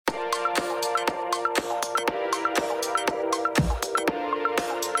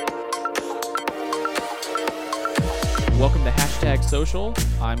Social.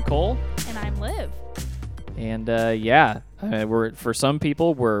 I'm Cole, And I'm Liv. and we're for some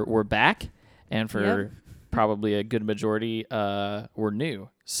people we're back, and for probably a good majority we're new.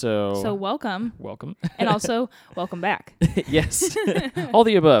 So Welcome, welcome, and also welcome back. yes, all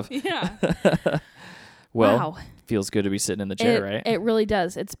the above. Yeah. Well, Wow. feels good to be sitting in the chair, right? It really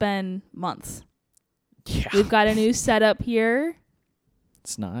does. It's been months. Yeah, We've got a new setup here.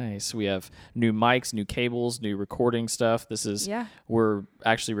 it's nice. We have new mics, new cables, new recording stuff. We're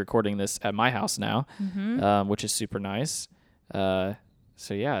actually recording this at my house now, which is super nice. So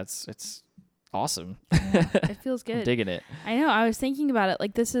yeah, it's awesome. Yeah, it feels I'm good. digging it. I know. I was thinking about it.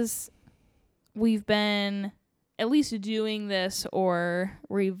 Like, we've been at least doing this or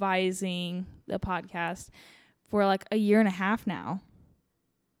revising the podcast for like a year and a half now.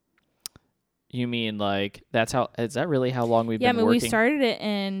 You mean like is that really how long we've Yeah, been I mean, working? we started it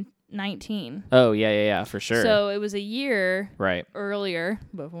in 19. Oh, yeah, for sure. So it was a year right. earlier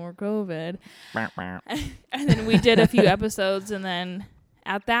before COVID. And then we did a few episodes, and then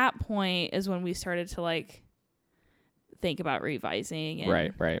at that point is when we started to like think about revising and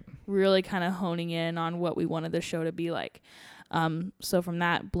Right. really kind of honing in on what we wanted the show to be like. So from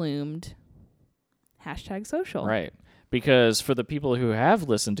that bloomed #social. Right. Because for the people who have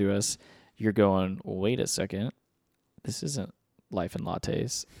listened to us, you're going, wait a second, this isn't Life and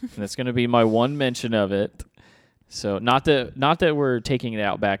Lattes. And it's going to be my one mention of it. So not that we're taking it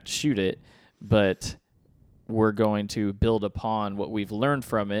out back to shoot it, but we're going to build upon what we've learned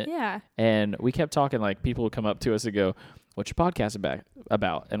from it. Yeah. And we kept talking, like, people would come up to us and go, what's your podcast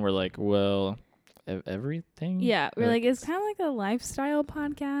about? And we're like, well, everything. Yeah. We're like, it's kind of like a lifestyle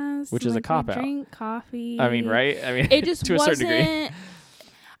podcast. Which is a like, cop-out. Drink coffee. I mean, right? I mean, It just to a certain degree.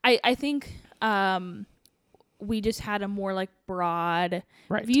 I think we just had a more like broad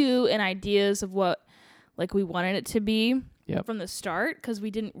Right. view and ideas of what like we wanted it to be Yep. from the start, because we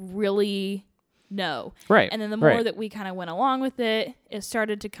didn't really know. Right. And then the more that we kind of went along with it, it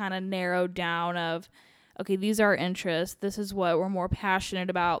started to kind of narrow down of, okay, these are our interests. This is what we're more passionate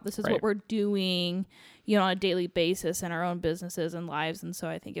about. This is what we're doing, on a daily basis in our own businesses and lives. And so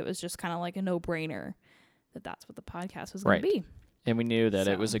I think it was just kind of like a no-brainer that that's what the podcast was going to be. And we knew that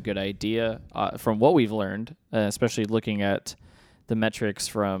it was a good idea from what we've learned, especially looking at the metrics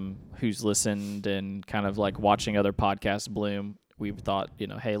from who's listened and kind of like watching other podcasts bloom. We thought,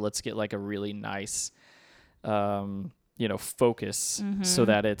 hey, let's get like a really nice, focus so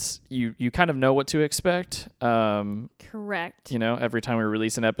that it's you kind of know what to expect. Correct. Every time we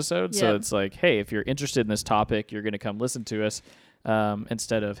release an episode. Yep. So it's like, hey, if you're interested in this topic, you're going to come listen to us.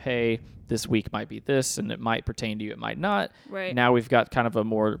 Instead of, hey, this week might be this and it might pertain to you, it might not. Right. Now we've got kind of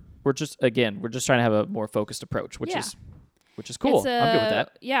we're just trying to have a more focused approach, which is cool. I'm good with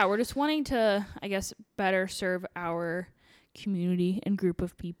that. Yeah, we're just wanting to, I guess, better serve our community and group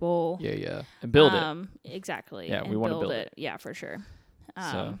of people. Yeah. And build it. Exactly. Yeah, we want to build it. Yeah, for sure.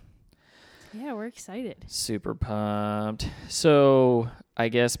 So yeah, we're excited. Super pumped. So I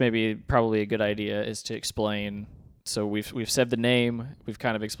guess probably a good idea is to explain. So we've said the name. We've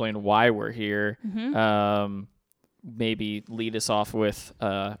kind of explained why we're here. Mm-hmm. Maybe lead us off with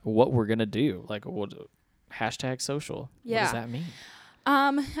what we're gonna do. Like, what #social? Yeah. What does that mean?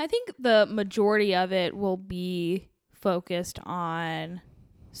 I think the majority of it will be focused on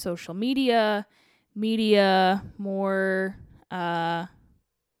social media, more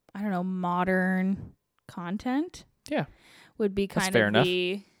modern content. Yeah, would be kind of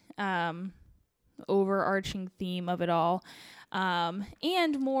the overarching theme of it all,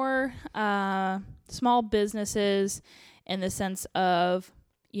 and more small businesses in the sense of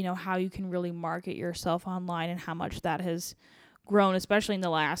how you can really market yourself online and how much that has grown, especially in the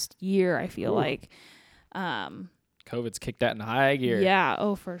last year. I feel like COVID's kicked that in high gear. Yeah,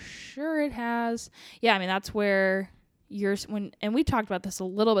 oh for sure it has. Yeah, I mean that's where and we talked about this a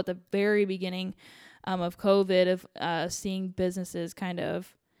little bit at the very beginning of COVID, of seeing businesses kind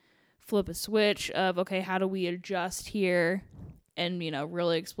of flip a switch of, okay, how do we adjust here, and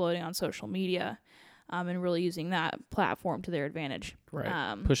really exploding on social media, and really using that platform to their advantage.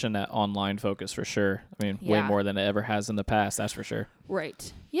 Right. Pushing that online focus for sure. I mean, way more than it ever has in the past, that's for sure.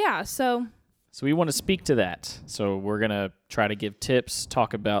 Right. Yeah, so we want to speak to that. So we're going to try to give tips,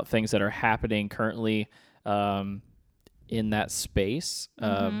 talk about things that are happening currently in that space.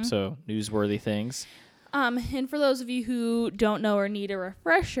 So newsworthy things. And for those of you who don't know or need a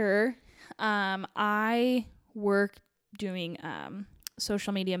refresher, I work doing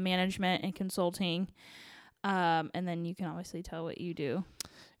social media management and consulting, and then you can obviously tell what you do.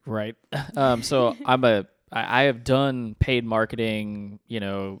 Right. So I have done paid marketing,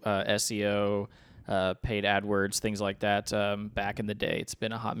 SEO, paid AdWords, things like that. Back in the day, it's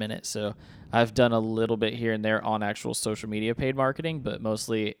been a hot minute. So I've done a little bit here and there on actual social media paid marketing, but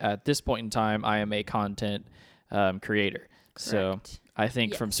mostly at this point in time, I am a content creator. So Correct. I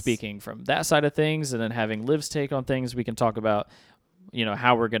think from Yes. speaking from that side of things and then having Liv's take on things, we can talk about,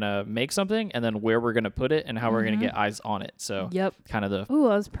 how we're going to make something and then where we're going to put it and how we're going to get eyes on it. So Yep. kind of the, Ooh,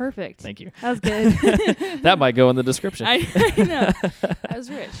 that was perfect. thank you. That was good. That might go in the description. I know. That was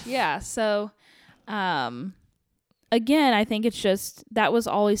rich. Yeah. So, again, I think it's just that was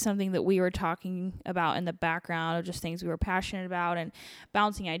always something that we were talking about in the background of just things we were passionate about and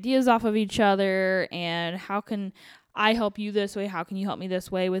bouncing ideas off of each other and how can I help you this way? How can you help me this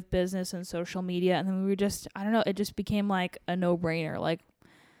way with business and social media? And then we were just, I don't know, it just became like a no-brainer. Like,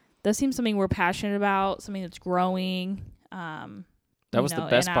 that seems something we're passionate about, something that's growing. That was the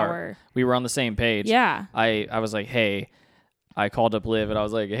best in part. We were on the same page. Yeah. I was like, hey, I called up Liv and I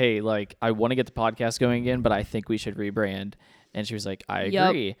was like, hey, like, I want to get the podcast going again, but I think we should rebrand. And she was like, I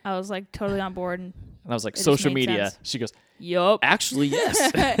agree. I was like totally on board. And I was like, It just social made media. sense. She goes, Yup. actually,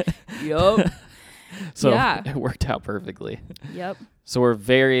 yes. Yup. So Yeah. it worked out perfectly. Yep. So we're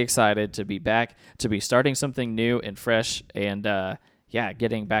very excited to be back, to be starting something new and fresh, and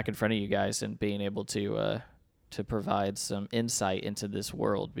getting back in front of you guys and being able to provide some insight into this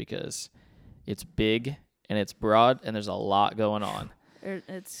world because it's big and it's broad and there's a lot going on.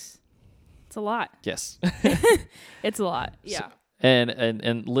 It's a lot. Yes. It's a lot. Yeah.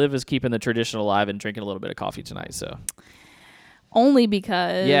 And Liv is keeping the tradition alive and drinking a little bit of coffee tonight. So Only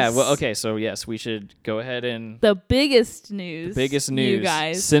because yeah, well, okay, so yes, we should go ahead and the biggest news, you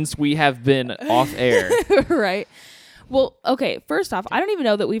guys, since we have been off air. right? Well, okay. First off, I don't even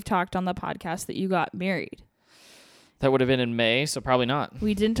know that we've talked on the podcast that you got married. That would have been in May, so probably not.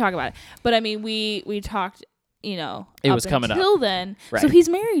 We didn't talk about it, but I mean, we talked. It was coming up until then. Right. So he's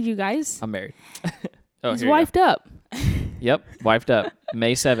married, you guys. I'm married. Oh, He's here you go. wifed up. Yep, wifed up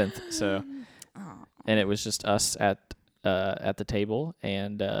May 7th. So, and it was just us at the table,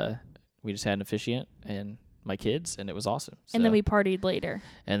 and we just had an officiant and my kids, and it was awesome. So, And then we partied later,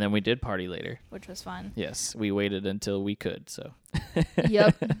 and then we did party later. which was fun. Yes, we waited until we could. So,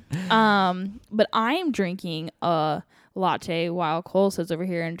 Yep. But I'm drinking a latte while Cole sits over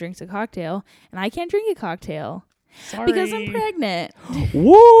here and drinks a cocktail, and I can't drink a cocktail because I'm pregnant.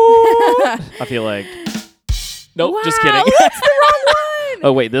 Woo! I feel like. Nope, Wow, just kidding. That's the wrong one.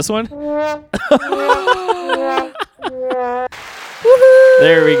 Oh wait, this one. Woohoo!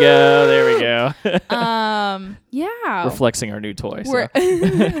 There we go. There we go. Yeah. We're flexing our new toy. So.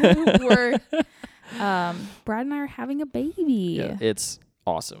 We're Brad and I are having a baby. Yeah, it's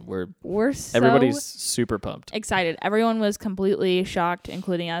awesome. We're so Everybody's super pumped. excited. Everyone was completely shocked,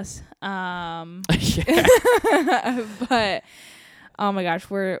 including us. Yeah. But oh my gosh,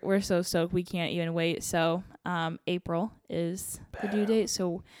 we're so stoked. We can't even wait. So April is the due date.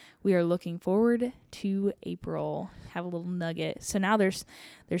 So we are looking forward to April. Have a little nugget. So now there's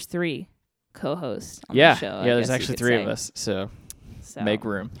 3 co-hosts on the show. I Yeah, there's guess you actually could 3 say. of us. So So make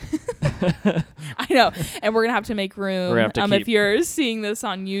room. I know. And we're gonna have to make room. We're gonna have to if you're seeing this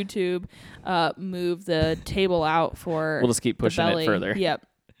on YouTube, move the table out for We'll just keep the pushing belly. it further. Yep.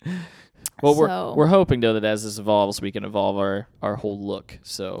 Well, So- we're hoping though that as this evolves, we can evolve our whole look.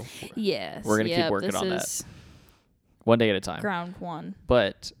 So Yes. We're gonna keep yep, working this on that. is one day at a time. Ground 1.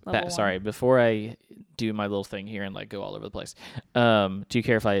 But Level one. sorry, before I do my little thing here and like go all over the place, do you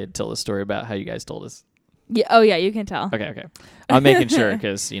care if I tell the story about how you guys told us? Yeah. Oh yeah, you can tell. Okay. I'm making sure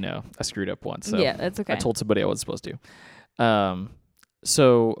because I screwed up once. So Yeah, that's okay. I told somebody I wasn't supposed to.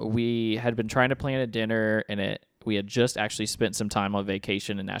 So we had been trying to plan a dinner, and we had just actually spent some time on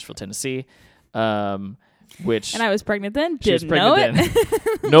vacation in Nashville, Tennessee. Which and I was pregnant then. she was Didn't know pregnant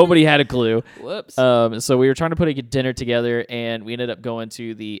it. then. Nobody had a clue. Whoops. So we were trying to put a dinner together, and we ended up going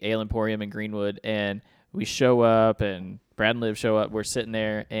to the Ale Emporium in Greenwood, and we show up, and Brad and Liv show up. We're sitting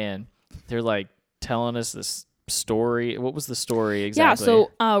there, and they're like telling us this story. What was the story exactly? Yeah,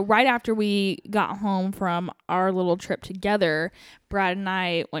 so right after we got home from our little trip together, Brad and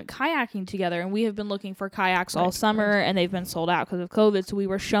I went kayaking together, and we have been looking for kayaks all summer, and they've been sold out because of COVID. So we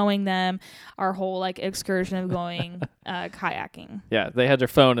were showing them our whole like excursion of going kayaking. Yeah, they had their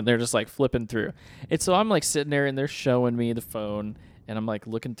phone, and they're just like flipping through. And so I'm like sitting there, and they're showing me the phone, and I'm like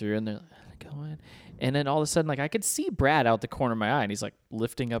looking through, and they're going. And then all of a sudden, like I could see Brad out the corner of my eye, and he's like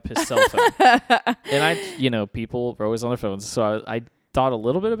lifting up his cell phone. And people are always on their phones, so I thought a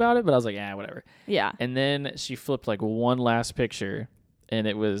little bit about it, but I was like, whatever. Yeah. And then she flipped like one last picture, and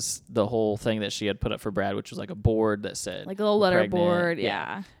it was the whole thing that she had put up for Brad, which was like a board that said like a little letter pregnant. board.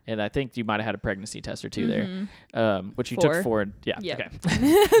 Yeah. And I think you might have had a pregnancy tester too there, which you 4. took forward. Yeah. Yep.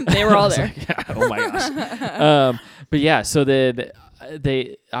 Okay. They were all I was there. like, yeah, oh my gosh. But yeah, so then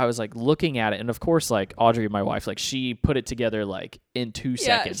I was like looking at it, and of course, like Audrey, my wife, like she put it together like in 2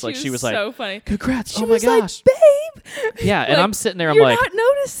 seconds. Like she was like, so funny. "Congrats! She Oh my was gosh!" like, babe. Yeah, and Like, I'm sitting there, I'm You're like, not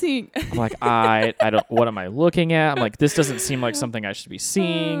noticing. I'm like, I don't. What am I looking at? I'm like, this doesn't seem like something I should be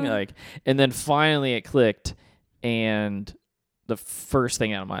seeing. Like, and then finally it clicked, and the first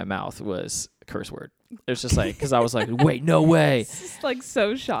thing out of my mouth was a curse word. It was just like, because I was like, wait, no way. Just like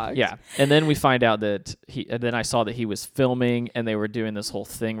so shocked. Yeah, and then we find out that and then I saw that he was filming, and they were doing this whole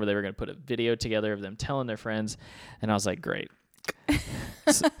thing where they were going to put a video together of them telling their friends, and I was like, great.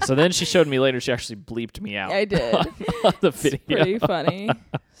 So then she showed me later. She actually bleeped me out. I did. on the video. It's pretty funny.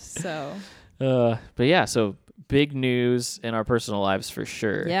 So But yeah, so big news in our personal lives for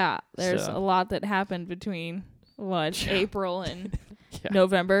sure. yeah, there's So. a lot that happened between April and Yeah.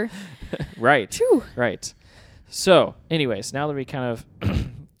 November. Right. Phew. Right. So, anyways, now that we kind of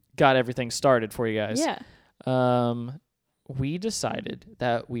got everything started for you guys, Yeah. we decided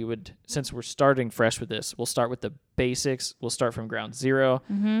that we would, since we're starting fresh with this, we'll start with the basics. We'll start from ground zero,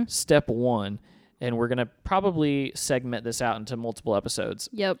 step 1, and we're going to probably segment this out into multiple episodes.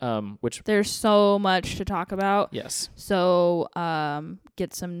 Yep. Which, There's so much to talk about. yes. So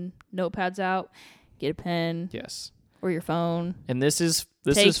get some notepads out, get a pen Yes. or your phone. And this is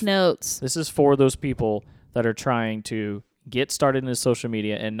notes. This is for those people that are trying to get started in social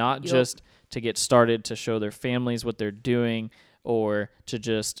media, and not just to get started to show their families what they're doing or to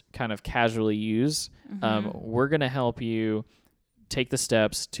just kind of casually use. We're going to help you take the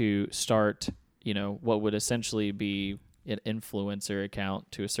steps to start, what would essentially be an influencer account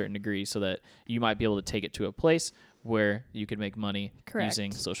to a certain degree, so that you might be able to take it to a place where you can make money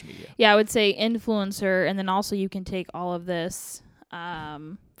using social media. Yeah, I would say influencer, and then also you can take all of this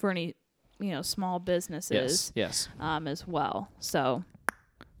for any small businesses Yes. as well. So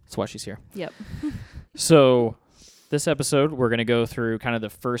That's why she's here. yep. So this episode, we're going to go through kind of the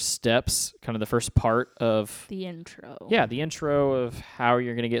first steps, kind of the first part of The intro. Yeah, the intro of how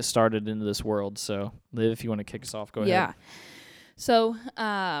you're going to get started into this world. So, Liv, if you want to kick us off, go ahead. Yeah. So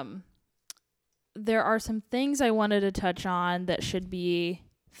there are some things I wanted to touch on that should be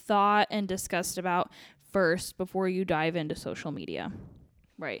thought and discussed about first before you dive into social media.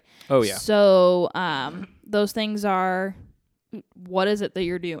 Right. Oh, yeah. So those things are, what is it that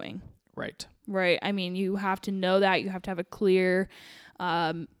you're doing? Right. Right. I mean, you have to know that. You have to have a clear,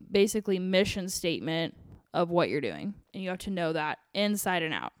 basically mission statement of what you're doing. And you have to know that inside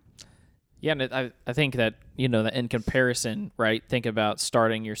and out. Yeah, and I think that, that in comparison, right, think about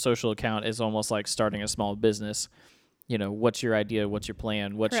starting your social account is almost like starting a small business. What's your idea? What's your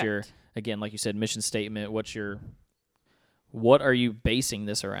plan? What's Correct. your, again, like you said, mission statement? What are you basing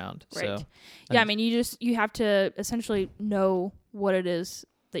this around? Right. So, Yeah, I mean, you have to essentially know what it is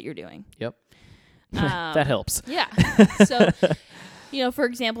that you're doing. Yep. That helps. Yeah. So, for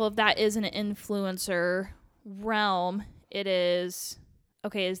example, if that is an influencer realm, it is,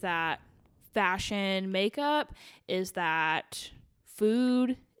 okay, is that fashion, makeup? Is that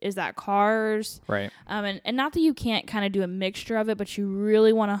food? Is that cars? Right. And not that you can't kind of do a mixture of it, but you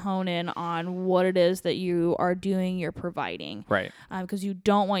really want to hone in on what it is that you are doing, you're providing. Right. Because you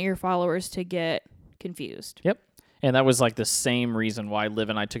don't want your followers to get confused. Yep. And that was like the same reason why Liv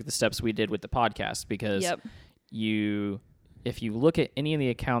and I took the steps we did with the podcast, because if you look at any of the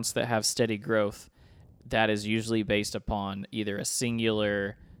accounts that have steady growth, that is usually based upon either a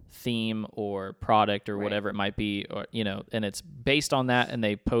singular theme or product or whatever it might be, or and it's based on that, and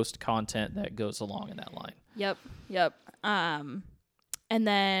they post content that goes along in that line. Yep. And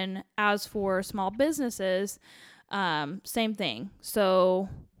then as for small businesses, same thing. So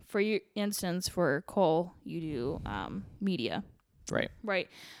for your instance, for Cole, you do media. Right.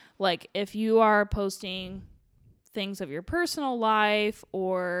 Like if you are posting things of your personal life,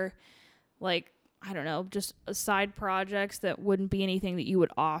 or like, I don't know, just side projects that wouldn't be anything that you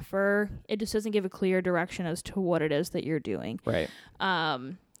would offer, it just doesn't give a clear direction as to what it is that you're doing. Right.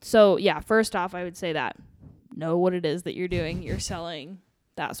 So yeah, first off, I would say that know what it is that you're doing, you're selling,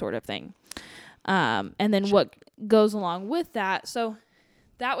 that sort of thing. And then what goes along with that. So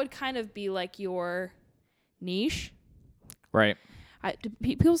that would kind of be like your niche. Right.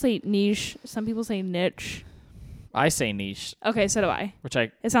 People say niche. Some people say niche. I say niche. Okay, so do I.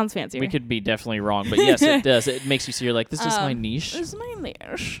 It sounds fancier. We could be definitely wrong, but yes, it does. It makes you see, you're like, this is my niche. This is my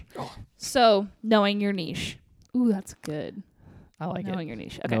niche. Oh. So knowing your niche. Ooh, that's good. I like knowing it. Your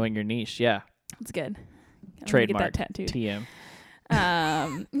niche. Okay. Knowing your niche, yeah. That's good. Trademark. Get that tattooed. TM.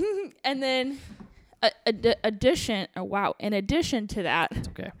 And then in addition to that, It's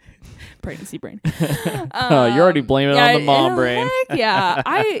okay. pregnancy brain. Oh, you're already blaming it on the mom brain. Heck yeah.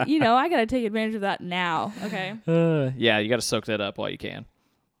 I got to take advantage of that now. Okay. Yeah, you got to soak that up while you can.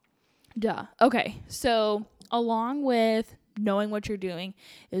 Duh. Okay. So along with knowing what you're doing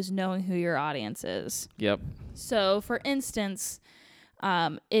is knowing who your audience is. Yep. So for instance,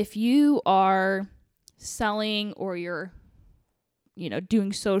 if you are selling or you're,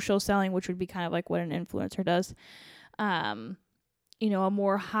 doing social selling, which would be kind of like what an influencer does, a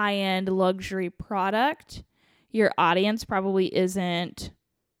more high-end luxury product, your audience probably isn't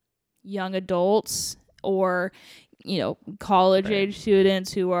young adults or, college-age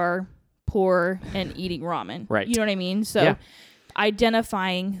students who are poor and eating ramen. Right. You know what I mean? So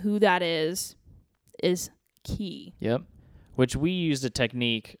identifying who that is key. Yep. Which we used a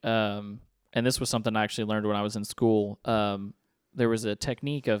technique, and this was something I actually learned when I was in school. There was a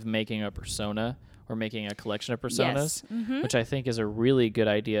technique of making a persona or making a collection of personas, which I think is a really good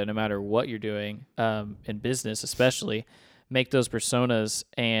idea no matter what you're doing, in business especially. Make those personas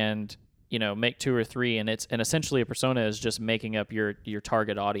and, make 2 or 3, and essentially a persona is just making up your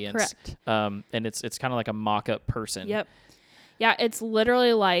target audience. Correct. And it's kind of like a mock-up person. Yep. Yeah, it's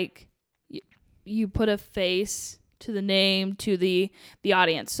literally like you put a face to the name to the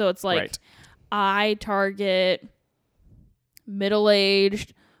audience. So it's like, Right. I target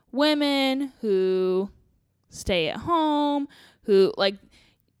middle-aged women who stay at home, who Right.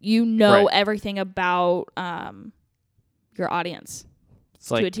 everything about your audience It's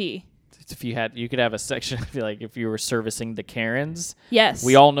to like a T. if you could have a section, I feel like if you were servicing the Karens, Yes.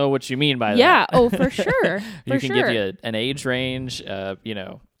 we all know what you mean by that. Yeah. Oh, for sure. You can give you an age range, a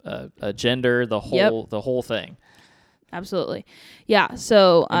gender, the whole thing. Absolutely. Yeah.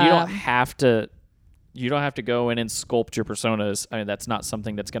 So And you don't have to go in and sculpt your personas. I mean, that's not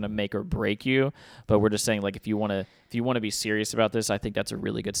something that's going to make or break you. But we're just saying, like, if you want to be serious about this, I think that's a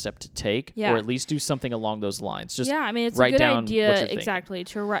really good step to take, or at least do something along those lines. Just I mean, it's write a good down idea, what you're thinking. exactly,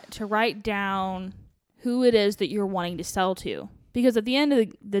 to write down who it is that you're wanting to sell to, because at the end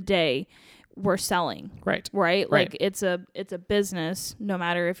of the day, we're selling. Right. Like it's a business. No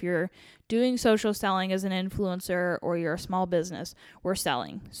matter if you're doing social selling as an influencer or you're a small business, we're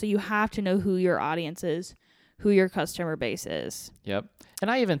selling. So you have to know who your audience is, who your customer base is. Yep. And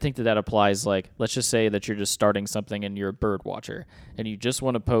I even think that applies, like, let's just say that you're just starting something and you're a bird watcher and you just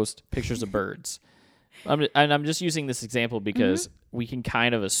want to post pictures of birds. I'm just using this example because we can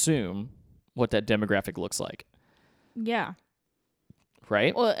kind of assume what that demographic looks like. Yeah.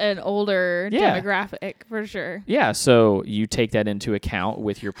 Right? Well, an older demographic for sure. Yeah, so you take that into account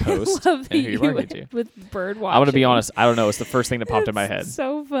with your post Love and who you're marketing to. With bird watching. I'm going to be honest, I don't know. It's the first thing that popped in my head.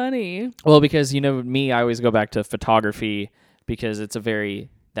 So funny. Well, because, me, I always go back to photography because it's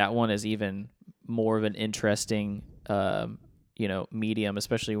that one is even more of an interesting, medium,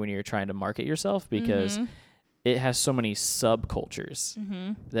 especially when you're trying to market yourself, because it has so many subcultures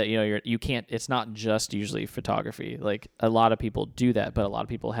that, you can't, it's not just usually photography. Like, a lot of people do that, but a lot of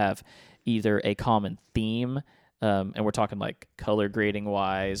people have either a common theme, and we're talking like color grading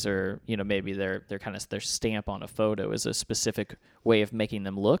wise, or, maybe their stamp on a photo is a specific way of making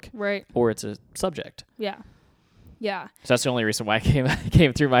them look. Right. Or it's a subject. Yeah. Yeah. So that's the only reason why it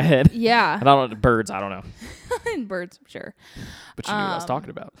came through my head. Yeah. And I don't know, birds, I don't know. And birds, sure. But you knew what I was talking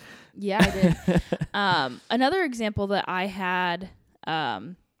about. Yeah, I did. Another example that I had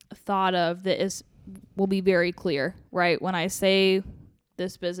thought of that will be very clear, right? When I say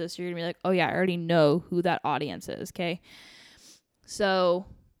this business, you're going to be like, oh yeah, I already know who that audience is, okay? So,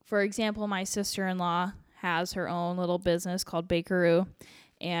 for example, my sister-in-law has her own little business called Bakeroo,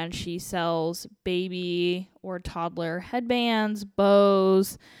 and she sells baby or toddler headbands,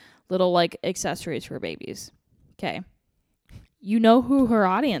 bows, little like accessories for babies. Okay. You know who her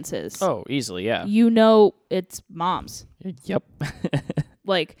audience is. Oh, easily, yeah. You know it's moms. Yep.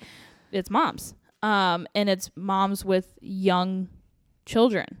 Like, it's moms. And it's moms with young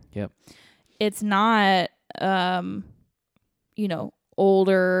children. Yep. It's not,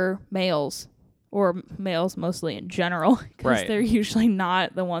 older males, or males mostly in general, because they're usually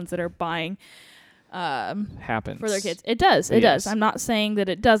not the ones that are buying happens for their kids. It does. It does. I'm not saying that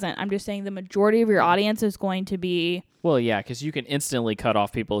it doesn't. I'm just saying the majority of your audience is going to be... Well, yeah, because you can instantly cut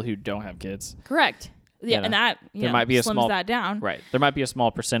off people who don't have kids. Correct. Yeah, and that might be slims that down. Right. There might be a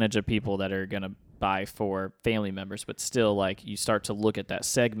small percentage of people that are going to buy for family members, but still, like, you start to look at that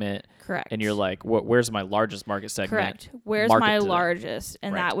segment. Correct. And you're like, where's my largest market segment? Correct. Where's my largest?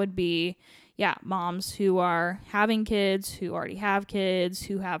 And that would be... Yeah, moms who are having kids, who already have kids,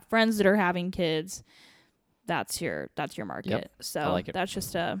 who have friends that are having kids. that's your market. Yep. So I like it. that's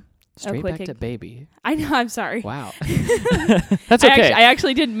just a Straight quick back to baby. I know, I'm sorry. Wow. That's okay. I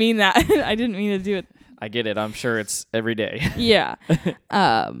actually didn't mean that. I didn't mean to do it. I get it. I'm sure it's every day. Yeah.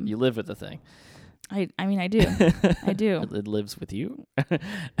 You live with the thing. I mean, I do. I do. It lives with you?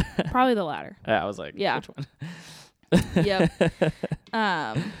 Probably the latter. I was like, Yeah. which one? Yep.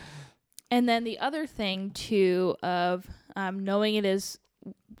 And then the other thing too of knowing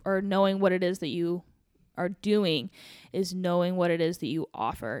what it is that you are doing is knowing what it is that you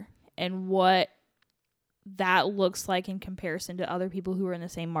offer and what that looks like in comparison to other people who are in the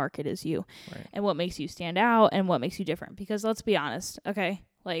same market as you, Right. and what makes you stand out and what makes you different. Because let's be honest, okay,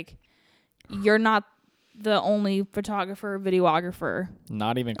 like you're not the only photographer, videographer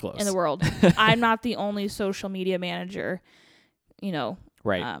Not even close. in the world. I'm not the only social media manager,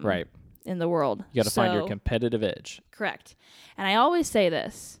 Right, right. in the world. You got to find your competitive edge. Correct. And I always say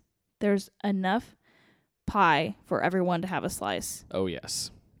this, there's enough pie for everyone to have a slice, Oh, yes.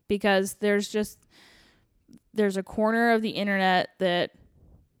 because there's a corner of the internet that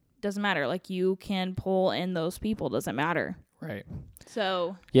doesn't matter. Like you can pull in those people, doesn't matter. Right.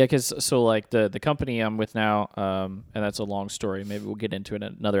 So Yeah, because like the company I'm with now, and that's a long story. Maybe we'll get into it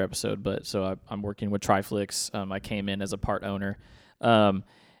in another episode. But so I'm working with Triflix. I came in as a part owner,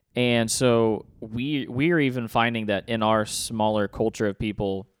 and so we are even finding that in our smaller culture of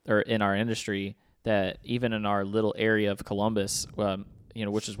people, or in our industry, that even in our little area of Columbus,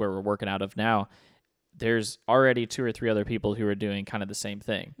 which is where we're working out of now, there's already 2 or 3 other people who are doing kind of the same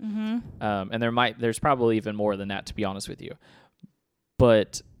thing. mm-hmm. And there's probably even more than that, to be honest with you.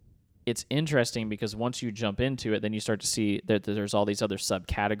 But it's interesting because once you jump into it, then you start to see that there's all these other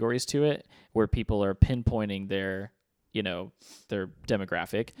subcategories to it where people are pinpointing their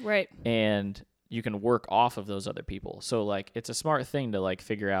demographic. Right. And you can work off of those other people. So like, it's a smart thing to like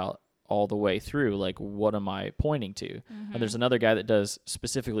figure out all the way through, like, what am I pointing to? Mm-hmm. And there's another guy that does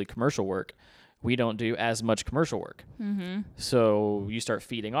specifically commercial work. We don't do as much commercial work. Mm-hmm. So you start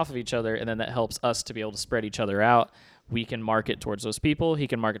feeding off of each other, and then that helps us to be able to spread each other out. We can market towards those people. He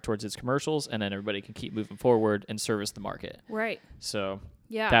can market towards his commercials, and then everybody can keep moving forward and service the market. Right. So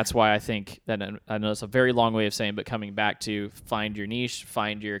Yeah. that's why I think that, I know it's a very long way of saying, but coming back to find your niche,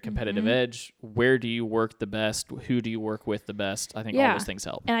 find your competitive Mm-hmm. edge. Where do you work the best? Who do you work with the best? I think all those things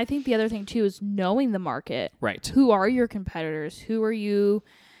help. And I think the other thing too is knowing the market. Right. Who are your competitors? Who are you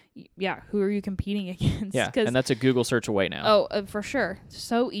competing against? Yeah, and that's a Google search away now. Oh, for sure.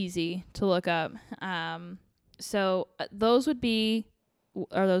 So easy to look up. So those would be,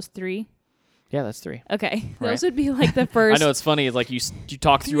 are those 3? Yeah, that's 3. Okay. Right. Those would be like the first. I know it's funny. It's like you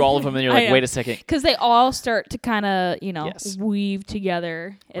talk through all of them and you're I like, know. wait a second. Because they all start to kind of, Yes. weave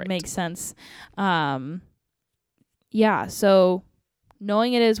together. It Right. makes sense. Yeah. So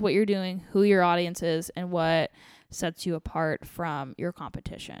knowing it is what you're doing, who your audience is, and what sets you apart from your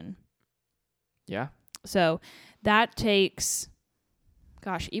competition. Yeah. So that takes,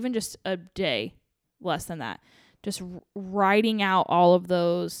 even just a day, less than that. Just writing out all of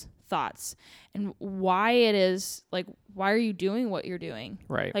those thoughts and why it is, like, why are you doing what you're doing?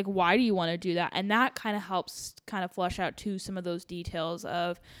 Right. Like, why do you want to do that? And that kind of helps kind of flesh out to some of those details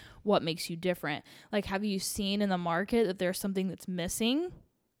of what makes you different. Like, have you seen in the market that there's something that's missing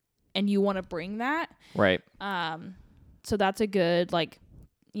and you want to bring that? Right. So that's a good,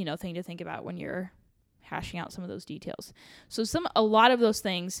 thing to think about when you're hashing out some of those details. So a lot of those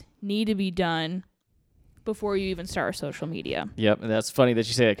things need to be done before you even start social media. Yep. And that's funny that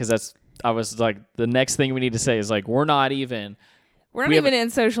you say that, because I was like, the next thing we need to say is like, we're not even in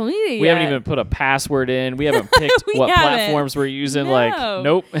social media yet. We haven't even put a password in. We haven't picked what platforms we're using. No. Like,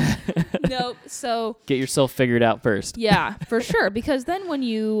 nope. Nope. So Get yourself figured out first. yeah, for sure. Because then when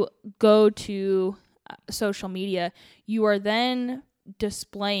you go to social media, you are then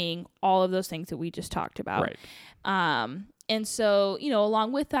displaying all of those things that we just talked about. Right. And so,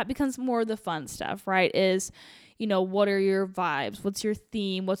 along with that becomes more of the fun stuff, right? Is, what are your vibes? What's your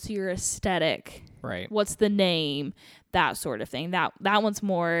theme? What's your aesthetic? Right. What's the name? That sort of thing. That one's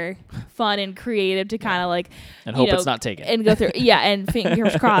more fun and creative to kind of like, And hope it's not taken. and go through. Yeah. And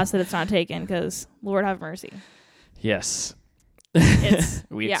fingers crossed that it's not taken, because Lord have mercy. Yes. It's,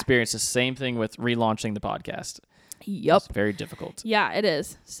 We yeah. experienced the same thing with relaunching the podcast. Yep. It's very difficult. Yeah, it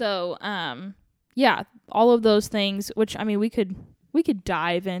is. So, yeah, all of those things, which, I mean, we could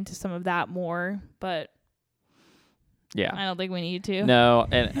dive into some of that more, but Yeah. I don't think we need to. No,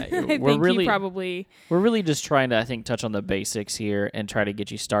 and I we're think really you probably. we're really just trying to, I think, touch on the basics here and try to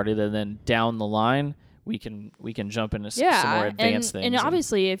get you started, and then down the line we can jump into some more advanced things. And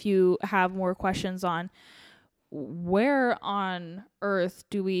obviously, if you have more questions on where on earth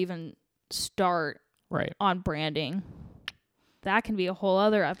do we even start Right. on branding. That can be a whole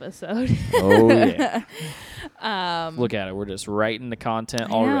other episode. Oh, yeah. Look at it. We're just writing the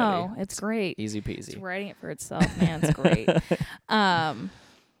content already. No, it's great. Easy peasy. It's writing it for itself, man. It's great.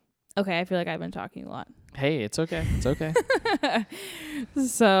 Okay, I feel like I've been talking a lot. Hey, it's okay. It's okay.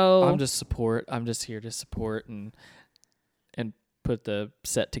 So I'm just here to support and put the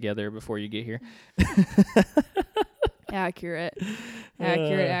set together before you get here. accurate.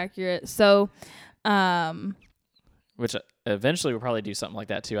 So, which eventually we'll probably do something like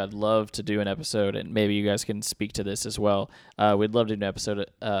that too. I'd love to do an episode, and maybe you guys can speak to this as well. We'd love to do an episode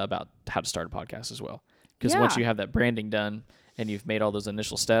about how to start a podcast as well. Because once you have that branding done and you've made all those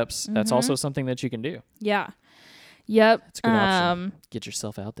initial steps, that's also something that you can do. Yeah. Yep. It's a good option. Get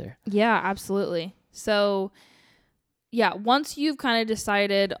yourself out there. Yeah, absolutely. So, yeah, once you've kind of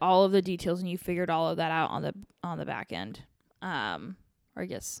decided all of the details and you figured all of that out on the back end, or I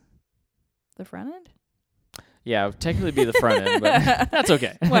guess the front end. Yeah, technically be the front end, but that's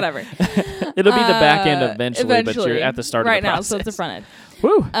okay. Whatever. It'll be the back end eventually, but you're at the start of the process. Right now, so it's the front end.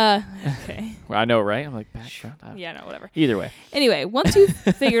 Woo. Okay. Well, I know, right? I'm like, back, front. Yeah, no, whatever. Either way. Anyway, once you've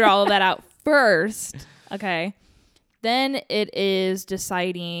figured all of that out first, okay, then it is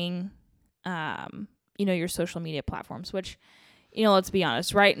deciding, your social media platforms, which, let's be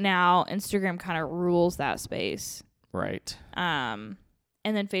honest, right now, Instagram kind of rules that space. Right.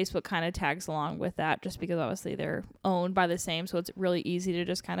 And then Facebook kind of tags along with that just because obviously they're owned by the same. So it's really easy to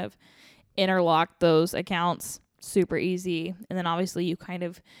just kind of interlock those accounts. Super easy. And then obviously you kind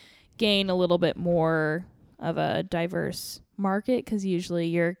of gain a little bit more of a diverse market because usually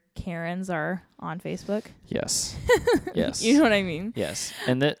your Karens are on Facebook. Yes. Yes. You know what I mean? Yes.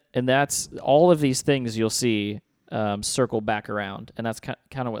 And that's all of these things you'll see circle back around. And that's kind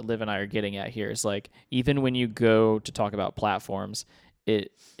of what Liv and I are getting at here. Is like, even when you go to talk about platforms,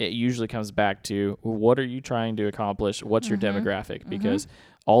 it usually comes back to, what are you trying to accomplish? What's your demographic? Because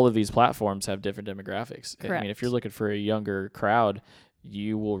all of these platforms have different demographics. Correct. I mean, if you're looking for a younger crowd,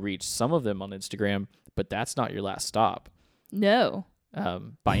 you will reach some of them on Instagram, but that's not your last stop. No.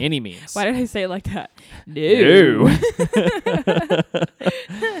 By any means. Why did I say it like that? No.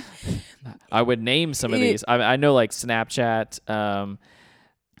 I would name some of these. I know, like Snapchat.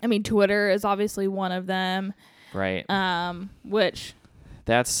 I mean, Twitter is obviously one of them. Right. Which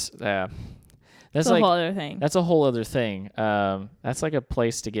that's a like whole other thing. That's a whole other thing. That's like a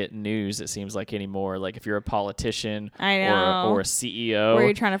place to get news, it seems like, anymore. Like if you're a politician I know. or a CEO. Where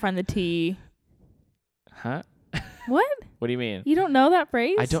you're trying to find the tea. Huh? What? What do you mean? You don't know that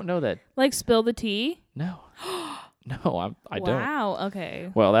phrase? I don't know that. Like spill the tea? No. No, I don't. Wow,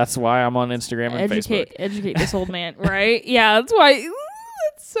 okay. Well, that's why I'm on Instagram and Facebook. Educate this old man, right? Yeah, that's why.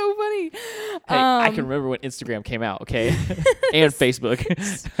 That's so funny. Hey, I can remember when Instagram came out, okay? And Facebook.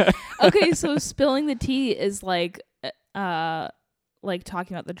 Okay, so spilling the tea is like talking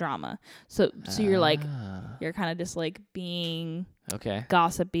about the drama. So you're like, you're kind of just like being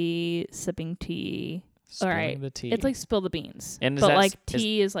gossipy, sipping tea. Spilling all right. the tea. It's like spill the beans. And but like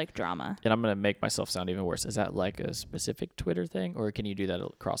tea is like drama. And I'm going to make myself sound even worse. Is that like a specific Twitter thing, or can you do that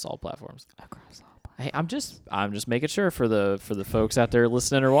across all platforms? Across all. Hey, I'm just making sure for the folks out there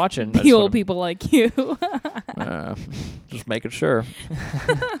listening or watching. The old people like you. Just making sure.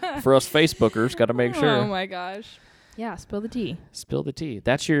 For us Facebookers, got to make sure. Oh my gosh. Yeah, spill the tea. Spill the tea.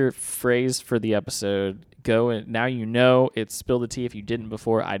 That's your phrase for the episode. Go and now you know it's spill the tea. If you didn't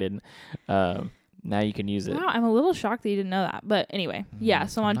before, I didn't. Now you can use it. Wow, I'm a little shocked that you didn't know that. But anyway, yeah.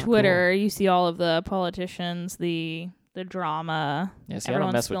 So on Twitter, you see all of the politicians, the drama. Yeah, see, I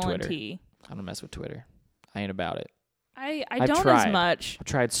don't mess with Twitter. Tea. I don't mess with Twitter. I ain't about it. I don't as much. I've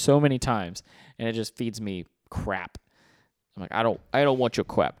tried so many times, and it just feeds me crap. I'm like, I don't want your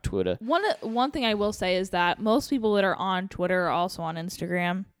crap, Twitter. One thing I will say is that most people that are on Twitter are also on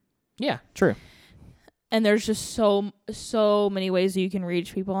Instagram. Yeah, true. And there's just so many ways that you can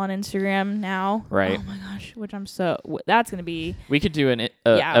reach people on Instagram now. Right. Oh my gosh, which that's going to be. We could do an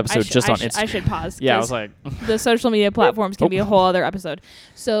episode just on Instagram. I should pause. Yeah, I was like. The social media platforms can be a whole other episode.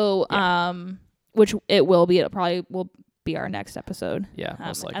 So, which it will be. It probably will be our next episode. Yeah,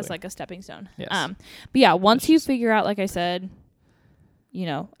 most likely. As like a stepping stone. Yes. But yeah, once you figure out, like I said,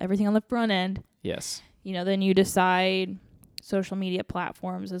 everything on the front end. Yes. Then you decide social media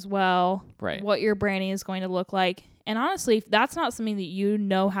platforms as well. Right. What your branding is going to look like. And honestly, if that's not something that you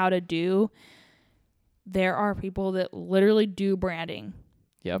know how to do, there are people that literally do branding.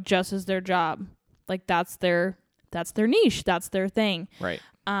 Yep. Just as their job. Like that's their niche. That's their thing. Right.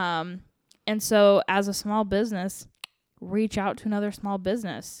 And so as a small business, reach out to another small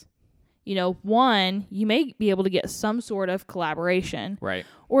business. one, you may be able to get some sort of collaboration. Right.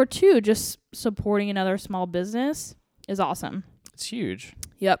 Or two, just supporting another small business is awesome. It's huge.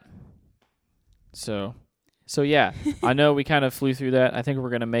 Yep. So yeah, I know we kind of flew through that. I think we're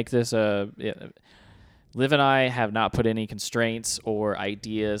going to make this Liv and I have not put any constraints or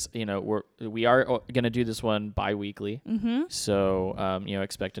ideas. We are going to do this one bi-weekly. Mm-hmm. So,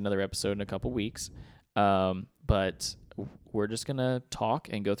 expect another episode in a couple weeks. But we're just going to talk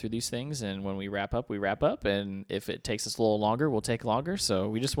and go through these things. And when we wrap up, we wrap up. And if it takes us a little longer, we'll take longer. So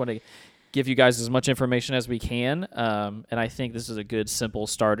we just want to give you guys as much information as we can. And I think this is a good, simple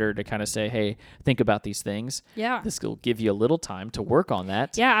starter to kind of say, hey, think about these things. Yeah. This will give you a little time to work on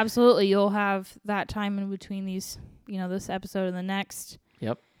that. Yeah, absolutely. You'll have that time in between these, this episode and the next.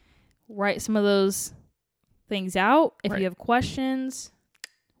 Yep. Write some of those things out. If Right. you have questions,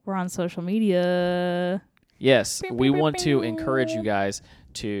 we're on social media. Yes, we want to encourage you guys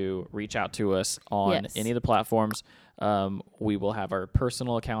to reach out to us on any of the platforms. We will have our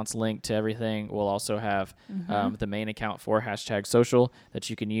personal accounts linked to everything. We'll also have the main account for #social that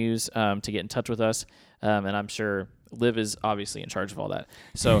you can use to get in touch with us. And I'm sure Liv is obviously in charge of all that.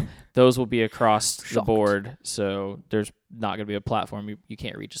 So those will be across the board. So there's not going to be a platform you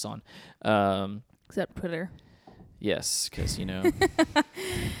can't reach us on. Except Twitter. Yes, because,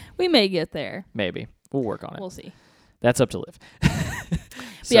 we may get there. maybe. We'll work on it. We'll see. That's up to Liv.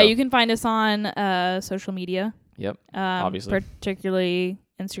 So, yeah, you can find us on social media. Yep, obviously. Particularly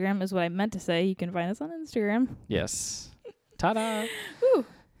Instagram is what I meant to say. You can find us on Instagram. Yes. Ta-da. Woo.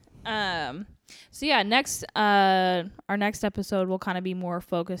 So yeah, our next episode will kind of be more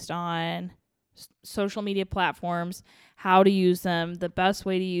focused on social media platforms, how to use them, the best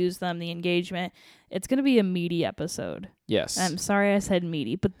way to use them, the engagement. It's going to be a meaty episode. Yes. I'm sorry I said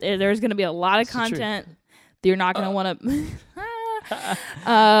meaty, but there's going to be a lot of content that you're not going to want to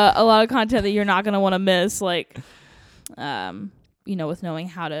a lot of content that you're not going to want to miss, like with knowing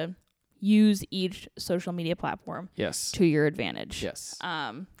how to use each social media platform to your advantage. Yes.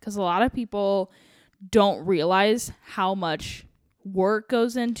 Because a lot of people don't realize how much work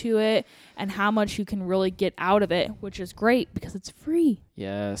goes into it and how much you can really get out of it, which is great because it's free.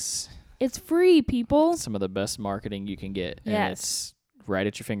 Yes. It's free, people. Some of the best marketing you can get. And it's right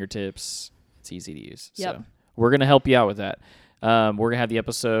at your fingertips. It's easy to use. Yep. So we're going to help you out with that. We're going to have the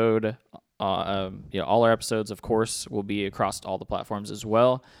episode, all our episodes, of course, will be across all the platforms as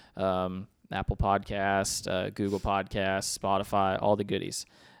well. Apple Podcast, Google Podcasts, Spotify, all the goodies.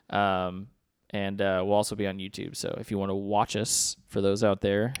 And we'll also be on YouTube. So if you want to watch us, for those out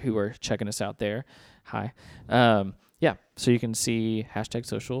there who are checking us out there, hi. So you can see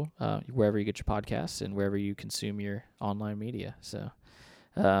 #social wherever you get your podcasts and wherever you consume your online media. So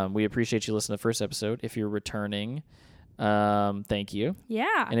we appreciate you listening to the first episode. If you're returning, thank you.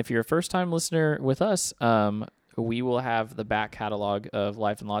 Yeah. And if you're a first-time listener with us, we will have the back catalog of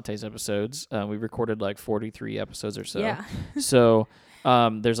Life and Lattes episodes. We recorded like 43 episodes or so. Yeah. So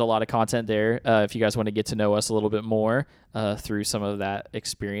there's a lot of content there. If you guys want to get to know us a little bit more through some of that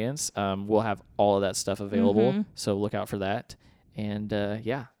experience, we'll have all of that stuff available. Mm-hmm. So look out for that. And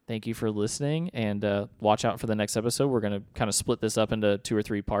thank you for listening. And watch out for the next episode. We're going to kind of split this up into 2 or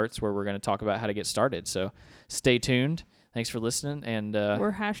 3 parts where we're going to talk about how to get started. So stay tuned. Thanks for listening. And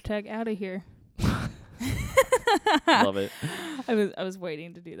we're #out of here. Love it. I was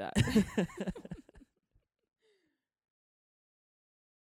waiting to do that.